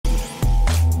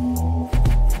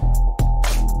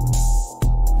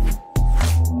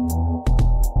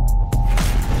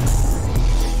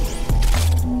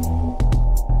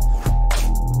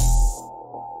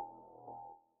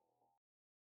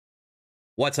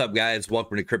What's up, guys?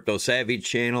 Welcome to Crypto Savvy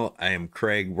channel. I am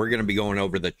Craig. We're going to be going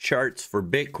over the charts for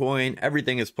Bitcoin.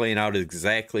 Everything is playing out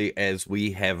exactly as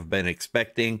we have been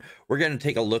expecting. We're going to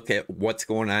take a look at what's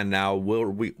going on now.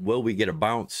 Will we get a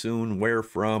bounce soon? Where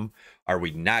from? Are we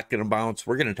not going to bounce?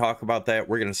 We're going to talk about that.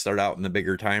 We're going to start out in the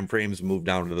bigger time frames, move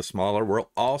down to the smaller.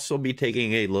 We'll also be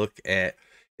taking a look at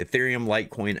Ethereum,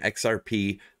 Litecoin,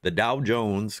 XRP, the Dow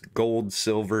Jones, gold,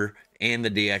 silver, and the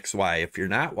DXY. If you're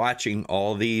not watching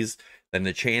all these, then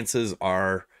the chances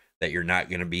are that you're not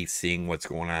going to be seeing what's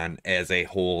going on as a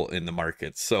whole in the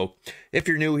markets. So if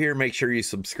you're new here, make sure you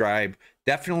subscribe.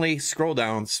 Definitely scroll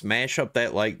down, smash up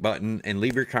that like button, and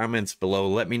leave your comments below.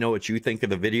 Let me know what you think of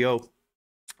the video.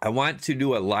 I want to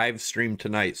do a live stream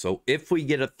tonight. So if we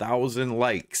get 1,000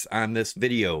 likes on this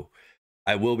video,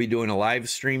 I will be doing a live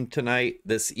stream tonight,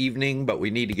 this evening, but we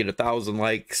need to get 1,000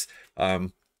 likes.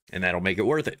 And that'll make it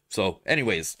worth it. So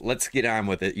anyways, let's get on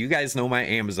with it. You guys know my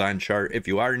Amazon chart. If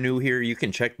you are new here, you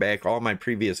can check back all my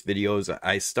previous videos.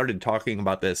 I started talking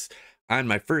about this on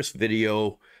my first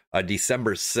video.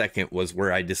 December 2nd was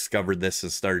where I discovered this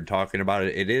and started talking about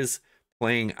it. It is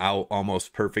playing out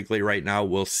almost perfectly right now.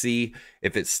 We'll see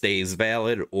if it stays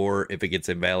valid or if it gets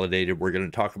invalidated. We're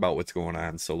going to talk about what's going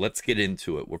on. So let's get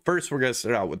into it. Well, first, we're going to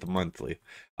start out with the monthly.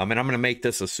 And I'm going to make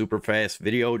this a super fast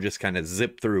video, just kind of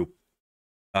zip through.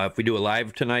 If we do a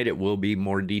live tonight, it will be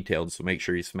more detailed, so make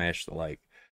sure you smash the like.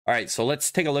 All right, so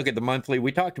let's take a look at the monthly.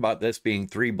 We talked about this being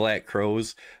 3 black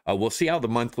crows. We'll see how the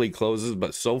monthly closes,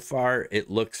 but so far it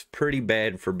looks pretty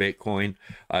bad for Bitcoin.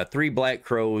 3 black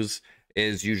crows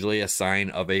is usually a sign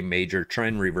of a major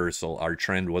trend reversal. Our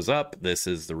trend was up. This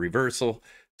is the reversal.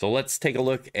 So let's take a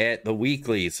look at the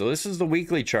weekly. So this is the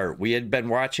weekly chart. We had been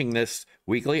watching this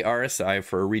weekly RSI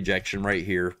for a rejection right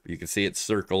here. You can see it's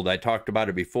circled. I talked about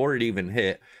it before it even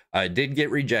hit. It did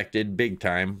get rejected big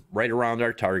time, right around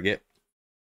our target.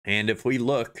 And if we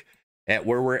look at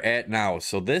where we're at now,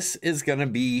 so this is going to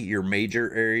be your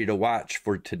major area to watch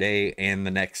for today and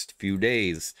the next few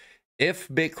days. If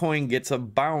Bitcoin gets a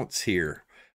bounce here,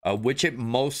 which it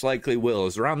most likely will,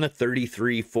 is around the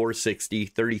 33,460,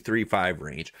 33,500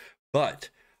 range. But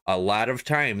a lot of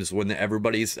times when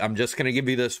everybody's, I'm just going to give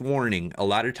you this warning, a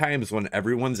lot of times when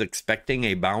everyone's expecting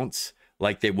a bounce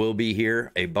like they will be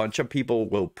here, a bunch of people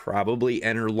will probably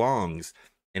enter longs.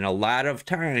 And a lot of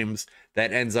times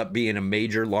that ends up being a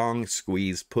major long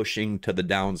squeeze pushing to the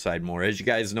downside more. As you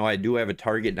guys know, I do have a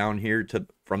target down here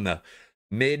from the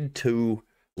mid to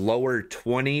lower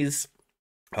 20s.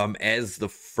 As the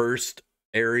first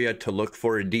area to look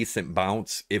for a decent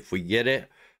bounce if we get it.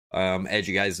 As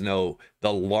you guys know,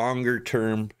 the longer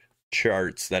term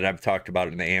charts that I've talked about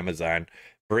in the Amazon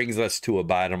brings us to a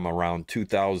bottom around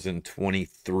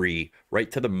 2023,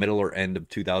 right to the middle or end of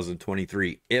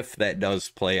 2023, if that does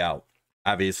play out.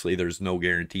 Obviously, there's no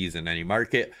guarantees in any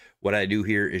market. What I do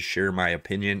here is share my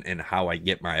opinion and how I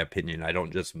get my opinion. I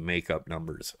don't just make up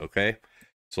numbers, okay?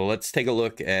 So let's take a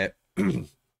look at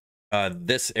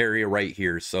this area right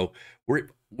here. So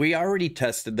we already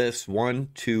tested this 1,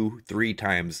 2, 3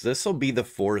 times. This will be the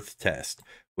 4th test.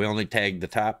 We only tagged the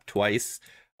top twice.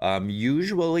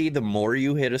 Usually the more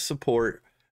you hit a support,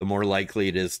 the more likely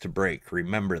it is to break.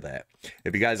 Remember that.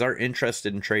 If you guys are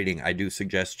interested in trading, I do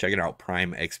suggest checking out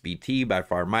Prime XBT, by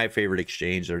far my favorite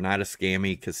exchange. They're not a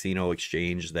scammy casino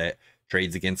exchange that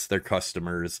trades against their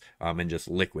customers and just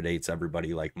liquidates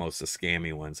everybody like most of the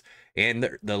scammy ones. And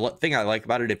the thing I like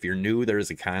about it, if you're new, there's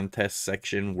a contest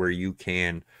section where you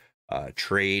can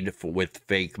trade with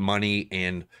fake money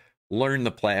and learn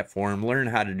the platform, learn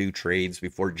how to do trades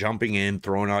before jumping in,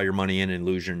 throwing all your money in and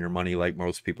losing your money like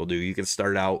most people do. You can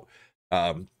start out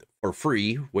for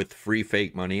free with free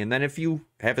fake money. And then if you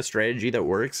have a strategy that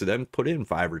works, then put in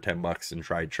 $5 or $10 and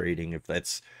try trading if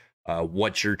that's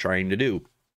what you're trying to do.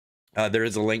 There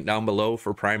is a link down below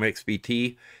for Prime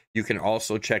XBT. You can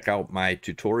also check out my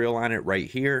tutorial on it right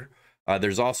here.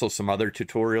 There's also some other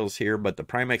tutorials here, but the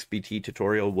Prime XBT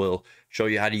tutorial will show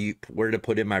you where to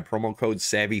put in my promo code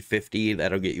SAVVY50.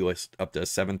 That'll get you up to a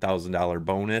 $7,000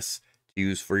 bonus to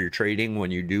use for your trading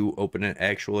when you do open an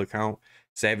actual account.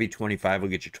 SAVVY25 will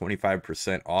get you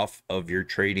 25% off of your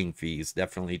trading fees.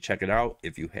 Definitely check it out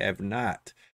if you have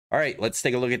not. All right, let's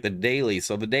take a look at the daily.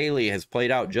 So the daily has played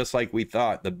out just like we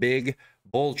thought. The big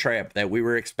bull trap that we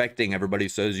were expecting. Everybody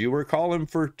says, you were calling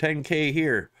for 10K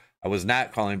here. I was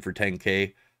not calling for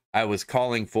 10K. I was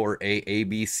calling for a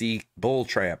ABC bull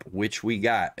trap, which we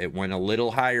got. It went a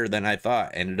little higher than I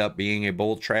thought. Ended up being a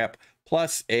bull trap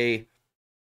plus a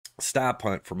stop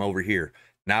hunt from over here.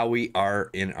 Now we are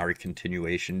in our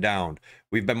continuation down.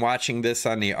 We've been watching this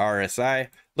on the RSI,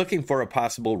 looking for a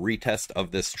possible retest of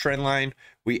this trend line.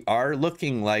 We are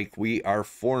looking like we are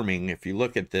forming, if you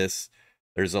look at this,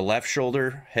 there's a left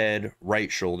shoulder, head,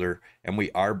 right shoulder, and we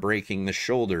are breaking the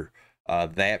shoulder.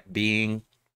 That being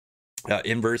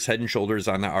inverse head and shoulders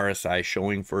on the RSI,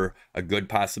 showing for a good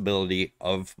possibility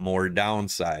of more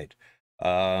downside.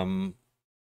 That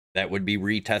would be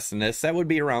retesting this. That would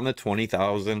be around the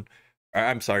 20,000.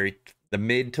 I'm sorry, the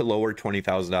mid to lower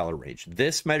 $20,000 range.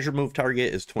 This measure move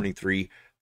target is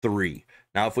 23.3.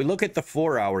 Now, if we look at the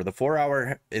 4 hour, the 4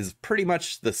 hour is pretty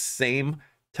much the same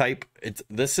type.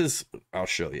 I'll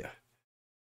show you.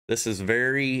 This is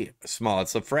very small.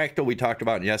 It's a fractal we talked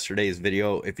about in yesterday's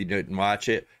video if you didn't watch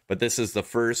it, but this is the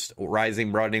first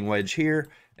rising broadening wedge here,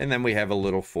 and then we have a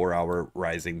little 4 hour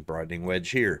rising broadening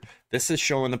wedge here. This is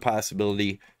showing the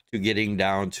possibility to getting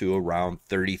down to around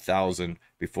 30,000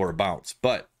 before a bounce.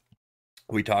 But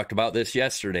we talked about this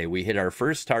yesterday. We hit our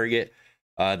first target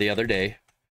the other day.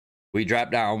 We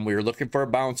dropped down. We were looking for a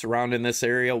bounce around in this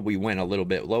area. We went a little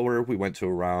bit lower. We went to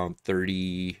around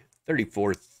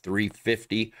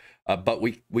 34,350. But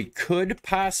we could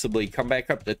possibly come back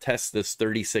up to test this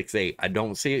 36.8. I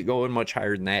don't see it going much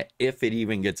higher than that if it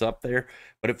even gets up there.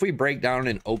 But if we break down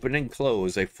and open and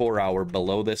close a 4 hour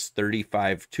below this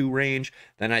 35.2 range,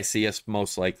 then I see us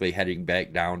most likely heading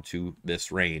back down to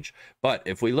this range. But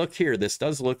if we look here, this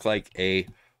does look like a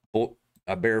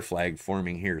bear flag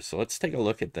forming here. So let's take a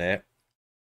look at that.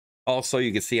 Also,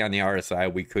 you can see on the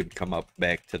RSI, we could come up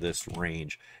back to this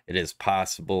range. It is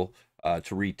possible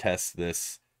to retest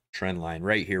this trend line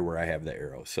right here where I have the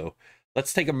arrow. So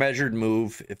let's take a measured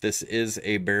move. If this is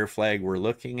a bear flag we're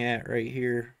looking at right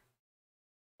here,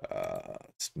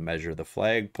 let's measure the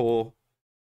flagpole,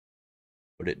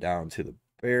 put it down to the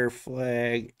bear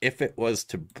flag. If it was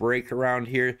to break around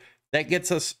here, that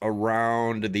gets us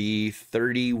around the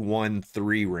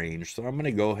 31.3 range. So I'm going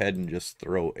to go ahead and just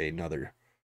throw another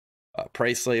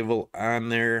price label on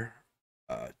there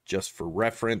just for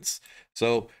reference.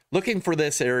 So looking for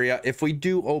this area, if we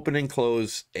do open and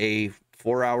close a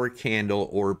 4 hour candle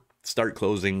or start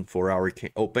closing 4 hour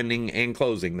opening and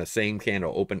closing the same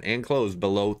candle, open and close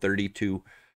below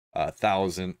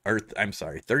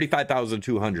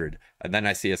 35,200, and then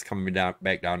I see us coming down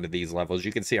back down to these levels.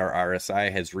 You can see our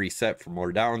RSI has reset for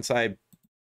more downside.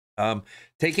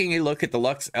 Taking a look at the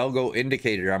Lux Algo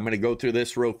indicator, I'm going to go through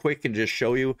this real quick and just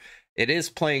show you. It is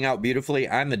playing out beautifully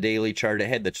on the daily chart. It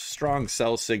had the strong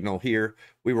sell signal here.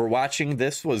 We were watching,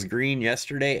 this was green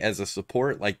yesterday as a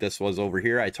support like this was over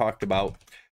here. I talked about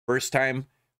first time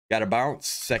got a bounce,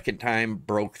 second time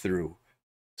broke through.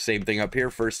 Same thing up here.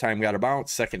 First time got a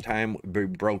bounce, second time we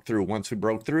broke through. Once we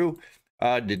broke through,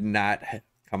 did not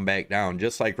come back down.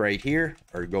 Just like right here,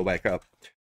 or go back up.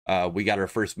 We got our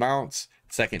first bounce,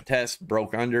 second test,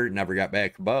 broke under, never got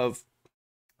back above.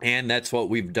 And that's what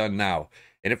we've done now.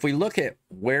 And if we look at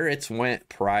where it's went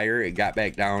prior, it got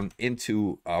back down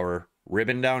into our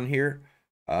ribbon down here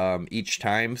each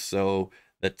time. So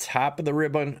the top of the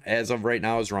ribbon as of right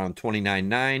now is around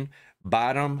 29.9.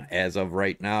 Bottom as of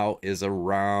right now is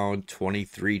around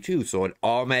 23.2. So it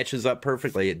all matches up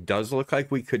perfectly. It does look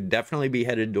like we could definitely be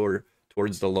headed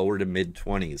towards the lower to mid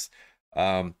 20s.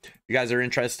 If you guys are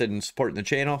interested in supporting the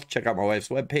channel, check out my wife's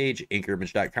webpage,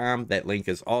 anchorimage.com. That link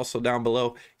is also down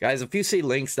below. Guys, if you see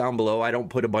links down below, I don't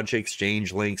put a bunch of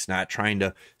exchange links, not trying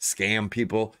to scam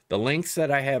people. The links that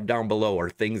I have down below are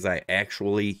things I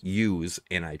actually use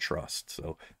and I trust.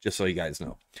 So just so you guys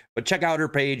know. But check out her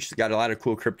page. She's got a lot of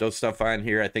cool crypto stuff on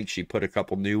here. I think she put a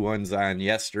couple new ones on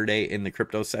yesterday in the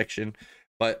crypto section.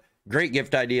 But great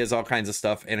gift ideas, all kinds of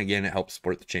stuff. And again, it helps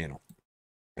support the channel.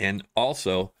 And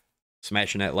also,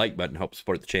 smashing that like button helps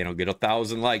support the channel. Get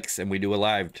 1,000 likes and we do a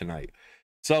live tonight.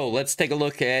 So let's take a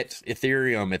look at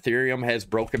Ethereum. Ethereum has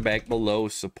broken back below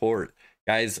support.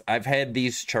 Guys, I've had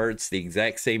these charts, the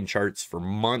exact same charts for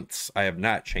months. I have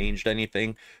not changed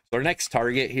anything. So our next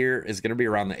target here is going to be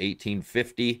around the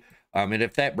 1850. And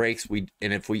if that breaks,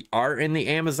 if we are in the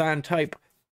Amazon type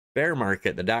bear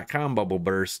market, the .com bubble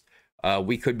burst,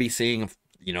 we could be seeing,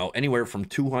 anywhere from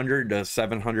 $200 to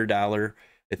 $700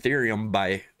 Ethereum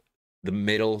by the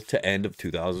middle to end of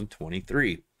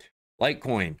 2023.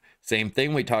 Litecoin, same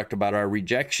thing. We talked about our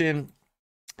rejection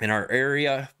in our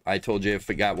area. I told you if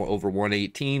it got over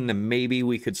 118, then maybe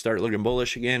we could start looking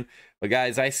bullish again. But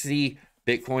guys, I see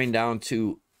Bitcoin down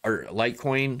to, or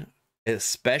Litecoin,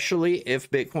 especially if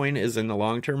Bitcoin is in the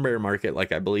long-term bear market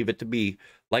like I believe it to be,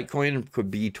 Litecoin could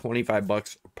be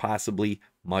 $25, possibly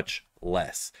much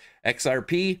less.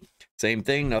 XRP, Same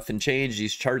thing, nothing changed.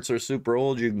 These charts are super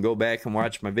old. You can go back and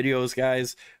watch my videos,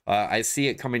 guys. I see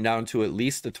it coming down to at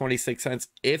least the 26 cents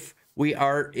if we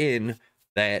are in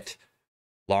that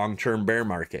long-term bear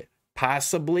market.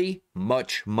 Possibly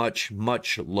much, much,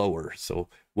 much lower. So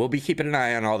we'll be keeping an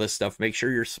eye on all this stuff. Make sure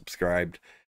you're subscribed.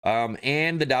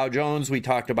 And the Dow Jones, we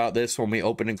talked about this when we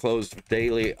opened and closed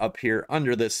daily up here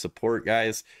under this support,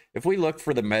 guys. If we look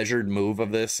for the measured move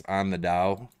of this on the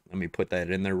Dow, let me put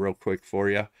that in there real quick for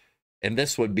you. And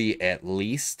this would be at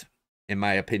least, in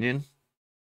my opinion,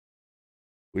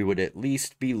 we would at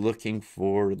least be looking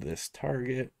for this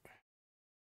target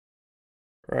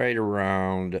right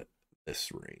around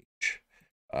this range,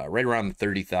 right around the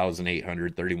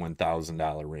 $30,800,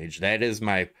 $31,000 range. That is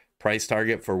my price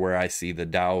target for where I see the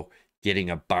Dow getting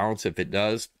a bounce if it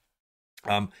does.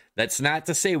 That's not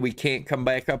to say we can't come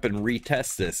back up and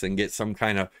retest this and get some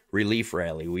kind of relief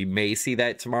rally. We may see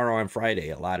that tomorrow on Friday.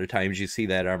 A lot of times you see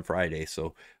that on Friday,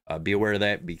 so be aware of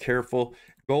that. Be careful.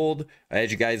 Gold,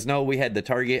 as you guys know, we had the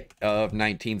target of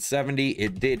 1970.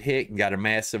 It did hit and got a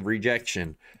massive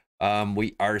rejection.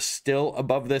 We are still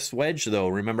above this wedge, though.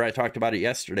 Remember, I talked about it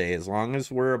yesterday. As long as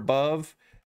we're above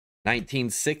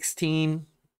 1916,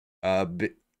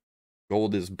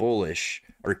 gold is bullish,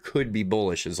 or could be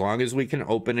bullish, as long as we can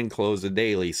open and close a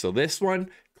daily. So this one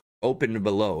opened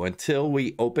below. Until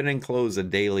we open and close a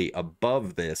daily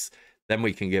above this, then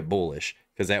we can get bullish,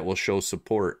 because that will show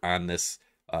support on this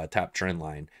top trend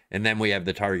line. And then we have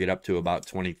the target up to about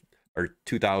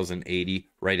 2080,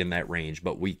 right in that range.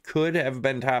 But we could have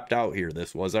been topped out here.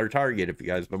 This was our target if you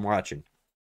guys have been watching.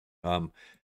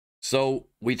 So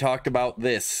we talked about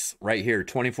this right here,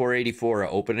 2484,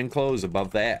 open and close above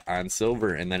that on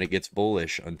silver, and then it gets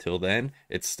bullish. Until then,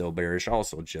 it's still bearish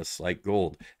also, just like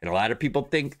gold. And a lot of people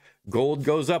think gold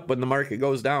goes up when the market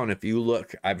goes down. If you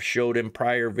look, I've showed in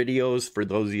prior videos, for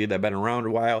those of you that have been around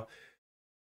a while,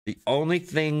 the only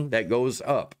thing that goes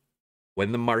up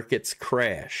when the markets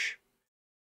crash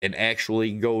and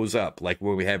actually goes up, like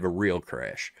when we have a real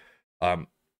crash,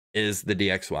 is the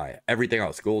DXY. Everything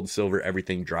else, gold, silver,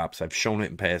 everything drops. I've shown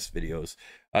it in past videos.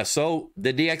 So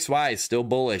the DXY is still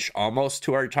bullish, almost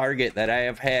to our target that I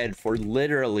have had for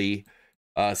literally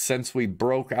since we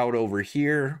broke out over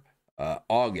here,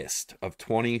 August of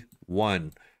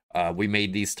 21. We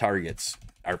made these targets.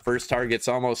 Our first target's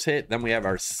almost hit. Then we have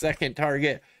our second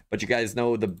target. But you guys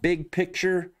know the big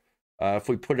picture. If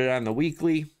we put it on the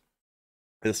weekly,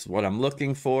 this is what I'm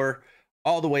looking for.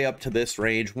 All the way up to this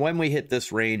range. When we hit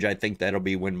this range, I think that'll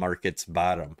be when markets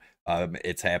bottom.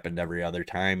 It's happened every other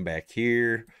time back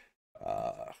here.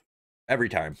 Every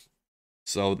time.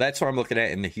 So that's what I'm looking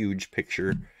at in the huge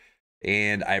picture.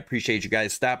 And I appreciate you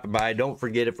guys stopping by. Don't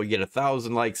forget, if we get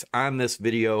 1,000 likes on this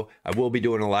video, I will be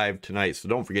doing a live tonight. So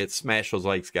don't forget, smash those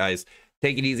likes, guys.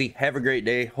 Take it easy. Have a great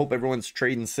day. Hope everyone's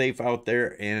trading safe out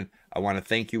there. And I want to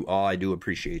thank you all. I do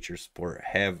appreciate your support.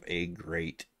 Have a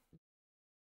great